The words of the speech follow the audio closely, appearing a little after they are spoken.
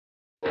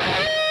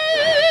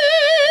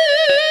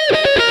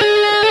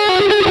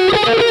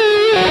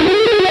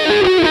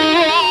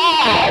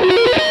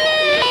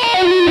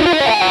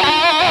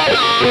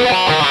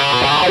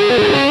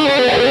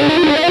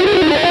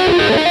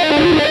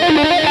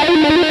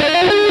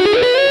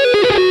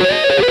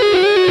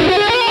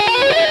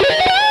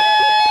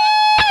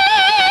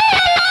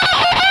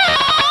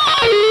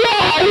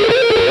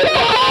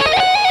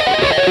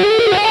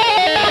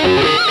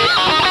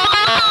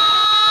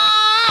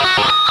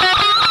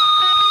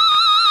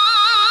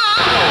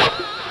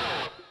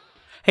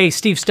Hey,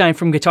 Steve Stine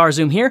from Guitar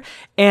Zoom here,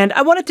 and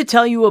I wanted to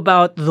tell you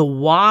about the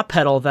wah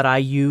pedal that I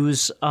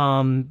use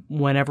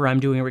whenever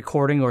I'm doing a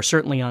recording or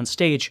certainly on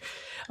stage.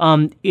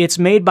 It's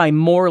made by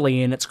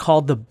Morley, and it's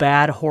called the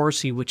Bad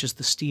Horsey, which is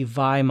the Steve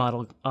Vai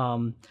model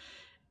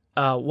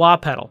wah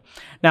pedal.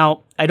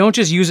 Now, I don't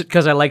just use it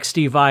because I like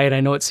Steve Vai, and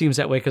I know it seems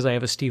that way because I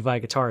have a Steve Vai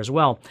guitar as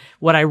well.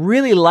 What I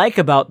really like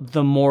about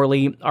the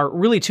Morley are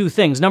really two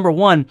things. Number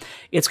one,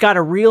 it's got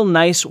a real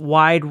nice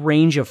wide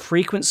range of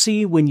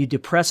frequency when you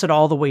depress it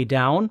all the way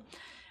down.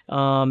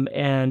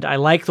 And I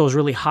like those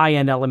really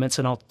high-end elements,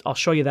 and I'll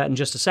show you that in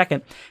just a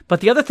second.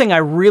 But the other thing I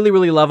really,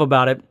 really love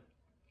about it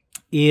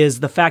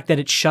is the fact that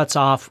it shuts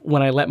off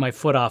when I let my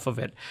foot off of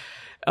it.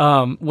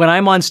 When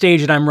I'm on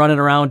stage and I'm running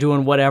around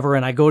doing whatever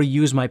and I go to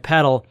use my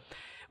pedal,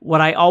 what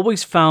I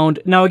always found,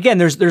 now again,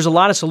 there's a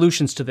lot of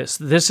solutions to this.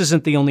 This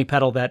isn't the only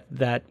pedal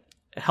that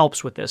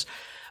helps with this.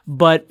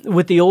 But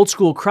with the old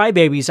school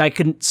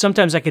Crybabies,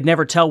 sometimes I could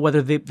never tell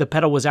whether the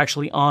pedal was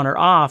actually on or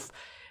off,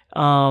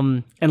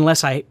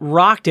 unless I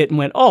rocked it and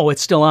went, oh,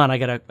 it's still on. I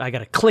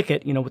gotta click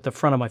it, with the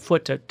front of my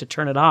foot to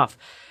turn it off.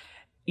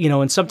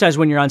 And sometimes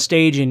when you're on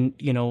stage and,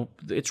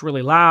 it's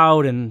really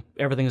loud and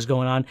everything is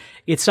going on,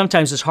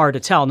 sometimes it's hard to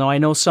tell. Now, I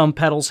know some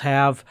pedals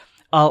have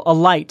a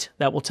light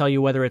that will tell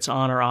you whether it's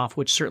on or off,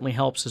 which certainly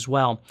helps as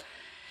well.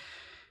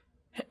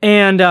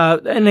 And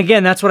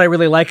again, that's what I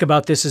really like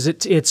about this is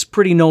it's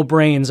pretty no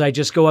brains. I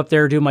just go up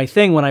there, do my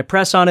thing. When I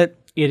press on it,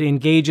 it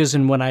engages,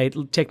 and when I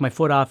take my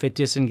foot off, it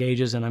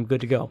disengages, and I'm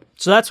good to go.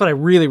 So that's what I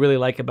really, really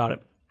like about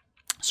it.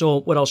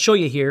 So what I'll show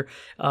you here,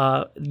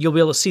 you'll be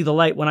able to see the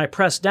light. When I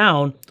press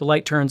down, the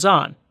light turns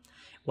on.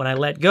 When I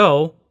let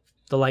go,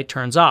 the light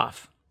turns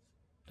off.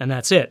 And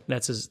that's it.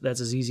 That's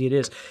as easy as it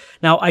is.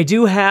 Now, I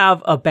do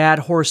have a Bad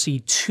Horsey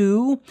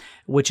 2,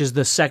 which is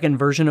the second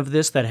version of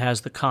this that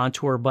has the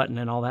contour button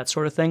and all that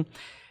sort of thing.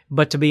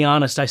 But to be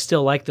honest, I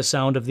still like the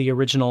sound of the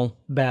original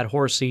Bad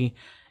Horsey,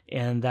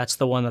 and that's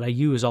the one that I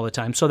use all the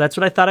time. So that's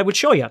what I thought I would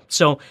show you.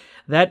 So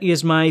that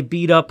is my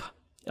beat-up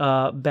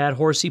Bad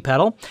Horsey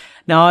pedal.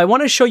 Now, I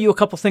want to show you a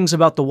couple things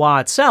about the wah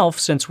itself,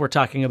 since we're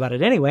talking about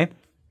it anyway,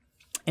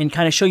 and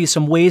kind of show you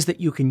some ways that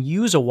you can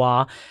use a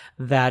wah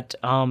that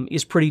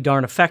is pretty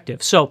darn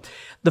effective. So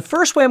the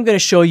first way I'm going to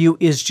show you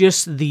is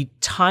just the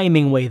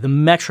timing way, the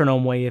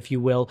metronome way, if you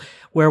will,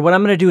 where what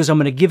I'm going to do is I'm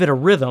going to give it a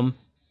rhythm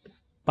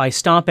by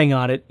stomping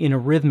on it in a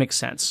rhythmic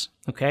sense.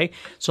 Okay?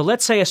 So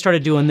let's say I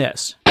started doing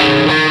this.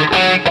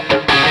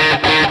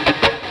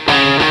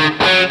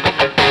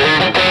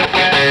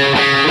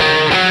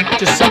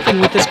 Just something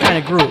with this kind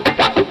of groove.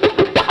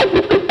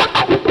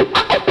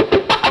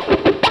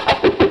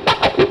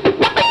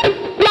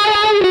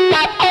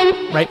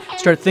 Right?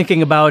 Start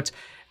thinking about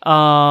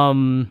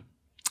Jimi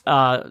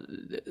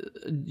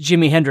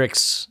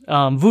Hendrix,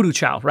 Voodoo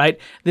Child, right?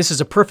 This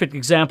is a perfect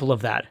example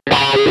of that.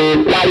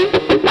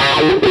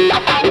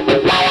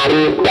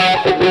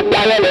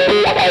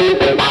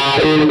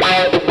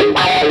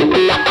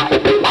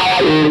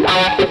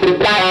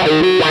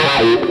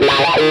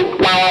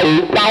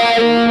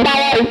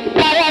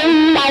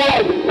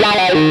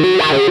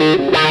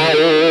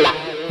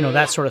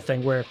 That sort of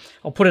thing, where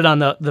I'll put it on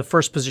the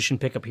first position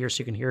pickup here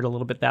so you can hear it a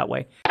little bit that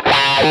way.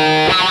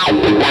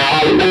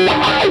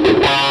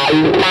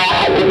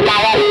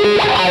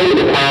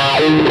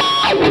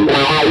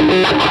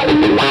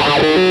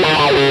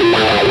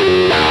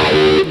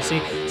 You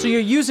see? So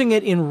you're using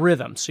it in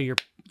rhythm. So you're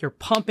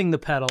pumping the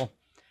pedal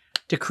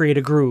to create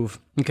a groove.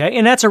 Okay?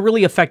 And that's a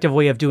really effective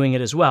way of doing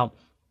it as well.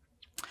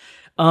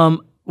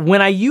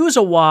 When I use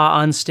a wah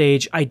on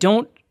stage, I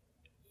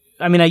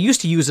used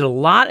to use it a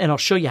lot, and I'll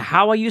show you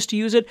how I used to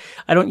use it.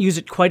 I don't use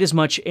it quite as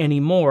much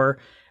anymore,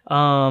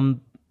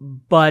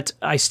 but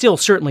I still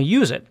certainly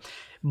use it.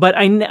 But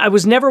I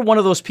was never one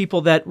of those people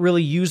that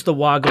really used the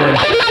wah going,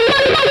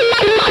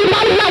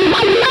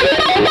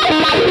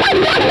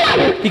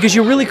 because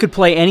you really could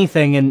play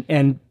anything,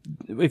 and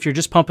if you're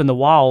just pumping the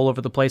wah all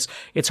over the place,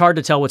 it's hard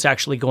to tell what's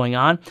actually going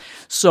on.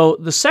 So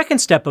the second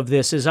step of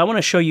this is I want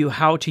to show you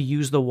how to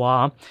use the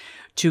wah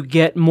to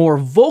get more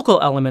vocal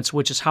elements,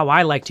 which is how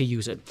I like to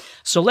use it.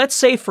 So let's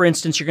say, for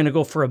instance, you're going to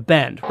go for a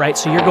bend, right?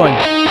 So you're going,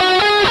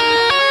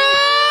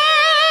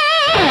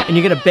 and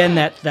you're going to bend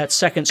that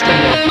second string.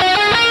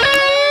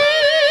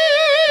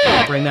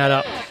 Bring that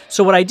up.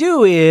 So what I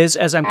do is,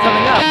 as I'm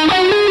coming up,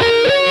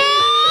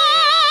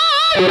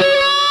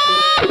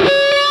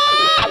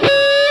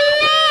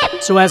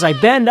 so as I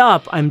bend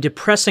up, I'm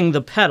depressing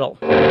the pedal.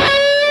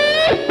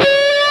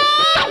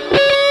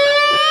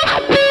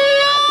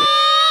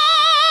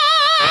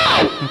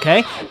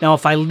 Okay, now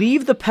if I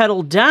leave the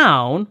pedal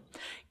down,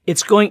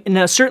 it's going,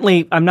 now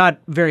certainly I'm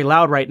not very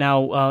loud right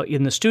now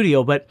in the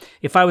studio, but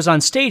if I was on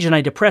stage and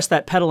I depressed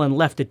that pedal and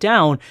left it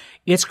down,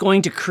 it's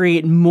going to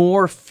create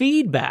more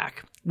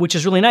feedback, which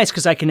is really nice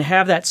because I can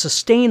have that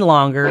sustain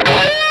longer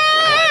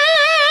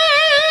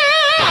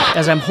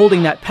as I'm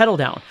holding that pedal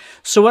down.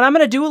 So what I'm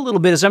going to do a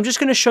little bit is I'm just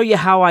going to show you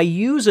how I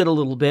use it a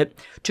little bit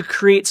to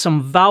create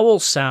some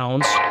vowel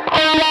sounds.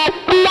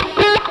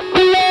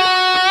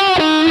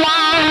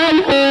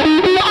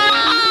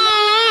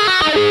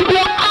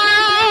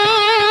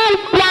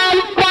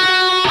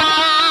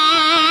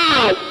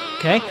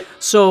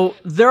 So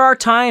there are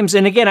times,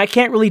 and again, I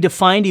can't really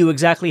define to you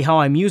exactly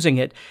how I'm using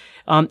it.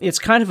 It's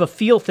kind of a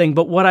feel thing,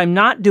 but what I'm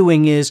not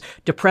doing is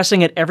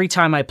depressing it every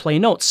time I play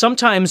notes.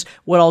 Sometimes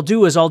what I'll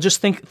do is I'll just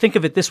think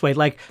of it this way,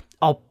 like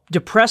I'll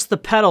depress the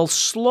pedal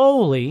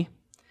slowly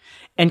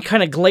and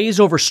kind of glaze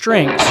over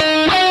strings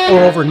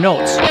or over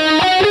notes.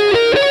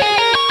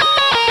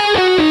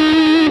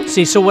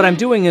 See, so what I'm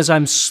doing is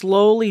I'm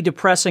slowly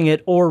depressing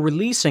it or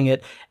releasing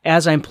it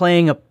as I'm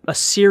playing a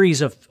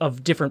series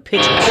of different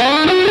pitches.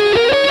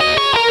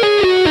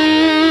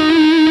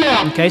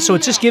 Okay, so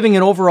it's just giving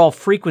an overall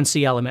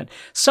frequency element.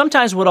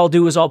 Sometimes what I'll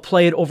do is I'll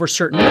play it over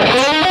certain notes.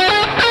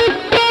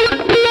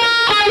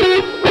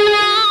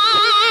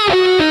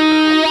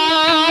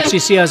 So you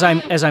see, as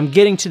I'm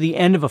getting to the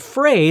end of a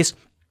phrase,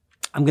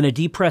 I'm going to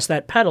depress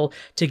that pedal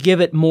to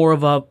give it more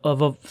of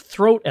a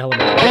throat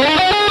element.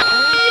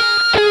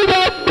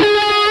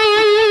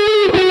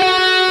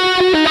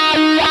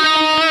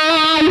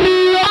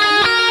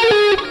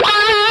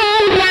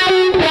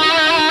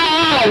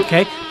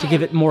 Okay, to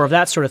give it more of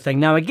that sort of thing.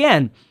 Now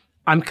again,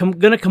 I'm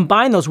going to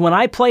combine those. When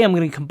I play, I'm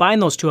going to combine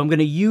those two. I'm going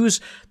to use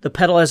the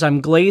pedal as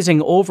I'm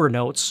glazing over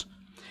notes,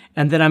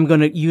 and then I'm going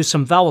to use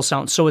some vowel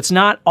sounds. So it's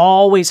not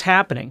always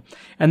happening.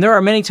 And there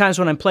are many times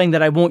when I'm playing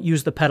that I won't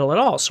use the pedal at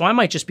all. So I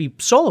might just be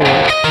soloing.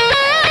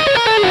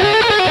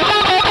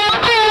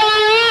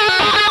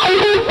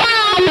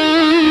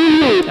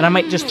 And I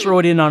might just throw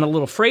it in on a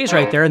little phrase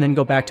right there and then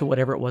go back to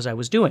whatever it was I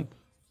was doing.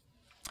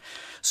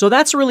 So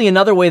that's really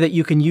another way that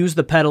you can use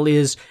the pedal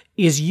is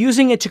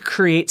using it to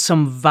create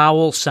some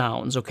vowel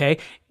sounds, okay?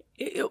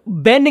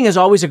 Bending is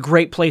always a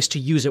great place to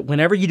use it.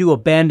 Whenever you do a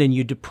bend and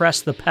you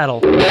depress the pedal.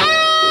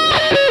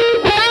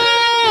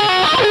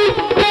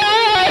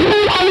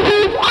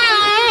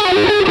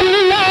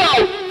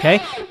 Okay?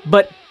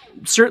 But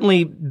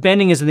certainly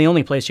bending isn't the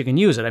only place you can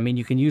use it. I mean,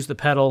 you can use the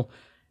pedal,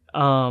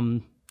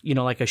 you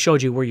know, like I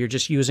showed you, where you're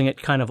just using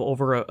it kind of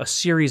over a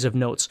series of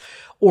notes.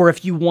 Or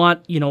if you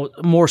want, you know,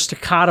 more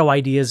staccato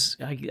ideas,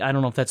 I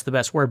don't know if that's the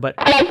best word, but...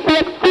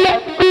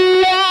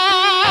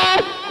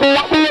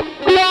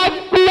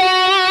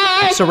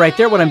 So right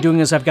there, what I'm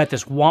doing is I've got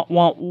this wah,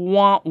 wah,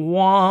 wah,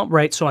 wah,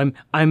 right? So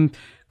I'm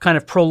kind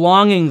of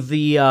prolonging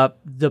the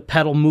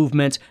pedal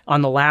movement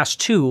on the last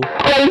two,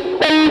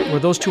 where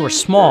those two are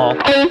small.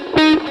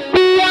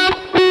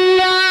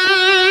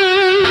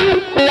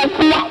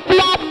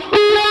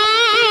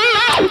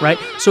 Right?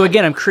 So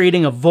again, I'm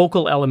creating a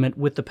vocal element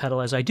with the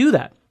pedal as I do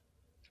that.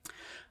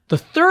 The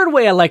third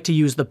way I like to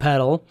use the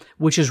pedal,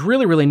 which is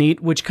really, really neat,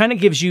 which kind of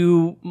gives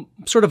you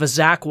sort of a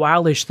Zakk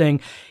Wylde-ish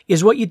thing,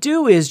 is what you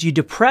do is you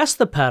depress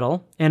the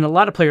pedal, and a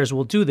lot of players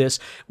will do this.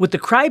 With the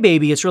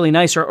Crybaby, it's really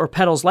nice, or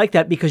pedals like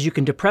that, because you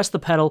can depress the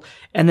pedal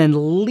and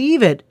then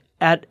leave it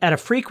at a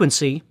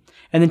frequency,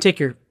 and then take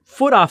your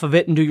foot off of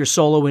it and do your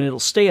solo, and it'll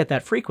stay at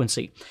that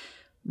frequency.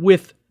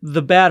 With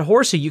the Bad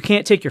Horsey, you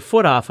can't take your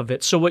foot off of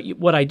it. So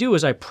what I do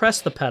is I press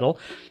the pedal.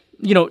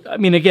 You know, I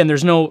mean, again,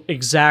 there's no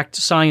exact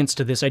science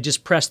to this. I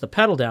just press the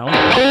pedal down.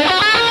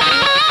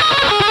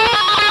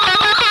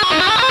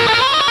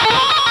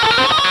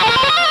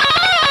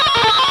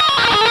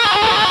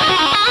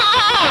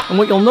 And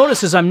what you'll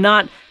notice is I'm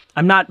not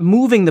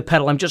moving the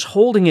pedal. I'm just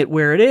holding it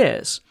where it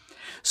is.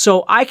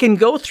 So I can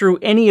go through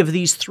any of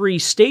these three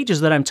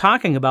stages that I'm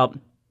talking about.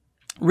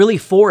 Really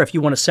four if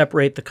you want to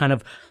separate the kind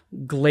of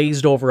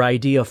glazed over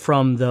idea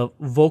from the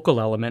vocal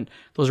element.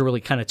 Those are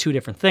really kind of two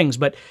different things.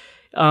 But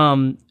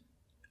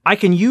I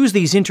can use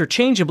these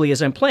interchangeably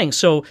as I'm playing.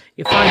 So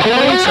if I'm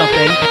playing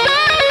something,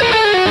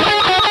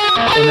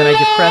 and then I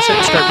depress it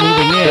and start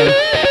moving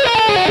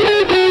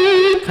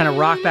in, kind of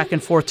rock back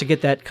and forth to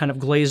get that kind of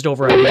glazed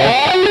over idea.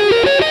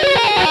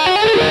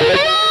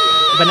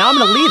 But now I'm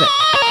going to leave it.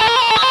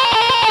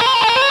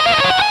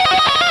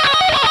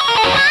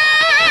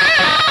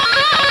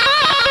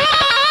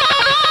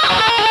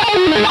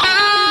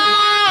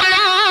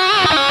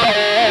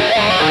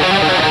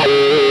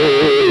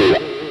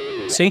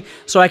 See?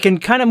 So I can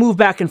kind of move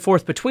back and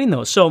forth between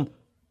those. So,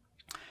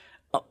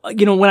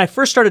 you know, when I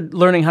first started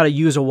learning how to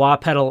use a wah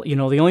pedal, you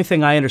know, the only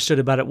thing I understood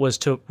about it was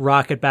to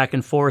rock it back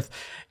and forth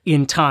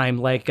in time,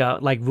 like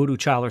Voodoo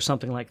Child or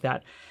something like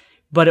that.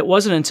 But it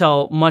wasn't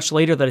until much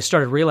later that I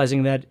started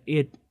realizing that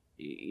it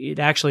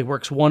actually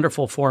works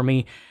wonderful for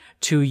me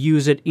to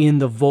use it in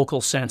the vocal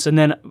sense. And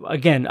then,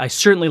 again, I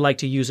certainly like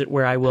to use it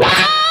where I will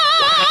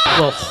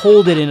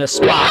hold it in a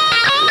spot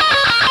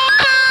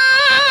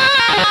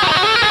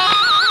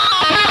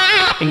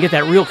and get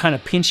that real kind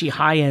of pinchy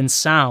high-end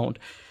sound.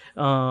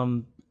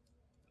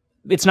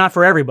 It's not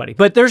for everybody,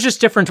 but there's just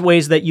different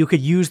ways that you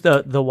could use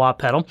the wah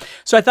pedal.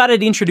 So I thought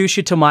I'd introduce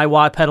you to my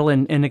wah pedal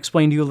and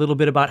explain to you a little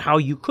bit about how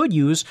you could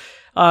use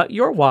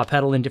your wah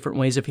pedal in different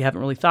ways if you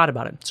haven't really thought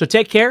about it. So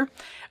take care,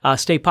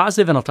 stay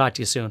positive, and I'll talk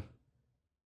to you soon.